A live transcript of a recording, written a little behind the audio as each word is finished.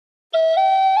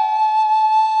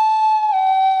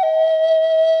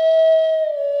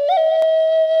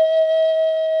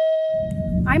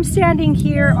standing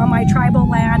here on my tribal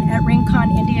land at Rincon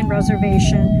Indian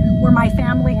Reservation, where my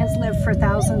family has lived for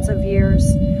thousands of years.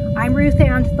 I'm Ruth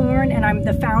Ann Thorne, and I'm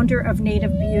the founder of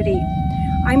N8iV Beauty.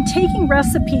 I'm taking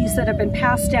recipes that have been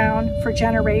passed down for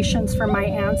generations from my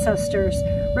ancestors,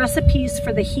 recipes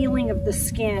for the healing of the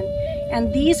skin.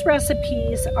 And these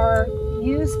recipes are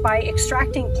used by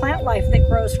extracting plant life that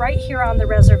grows right here on the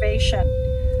reservation.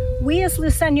 We as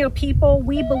Luiseño people,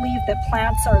 we believe that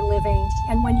plants are living,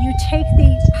 and when you take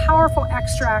the powerful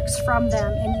extracts from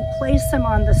them and you place them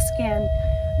on the skin,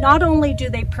 not only do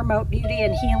they promote beauty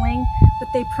and healing, but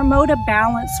they promote a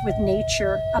balance with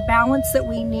nature, a balance that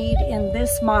we need in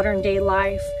this modern day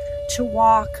life to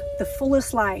walk the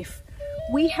fullest life.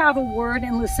 We have a word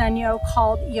in Luiseño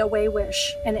called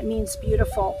Yawewish, and it means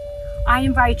beautiful. I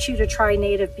invite you to try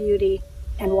N8iV Beauty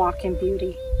and walk in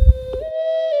beauty.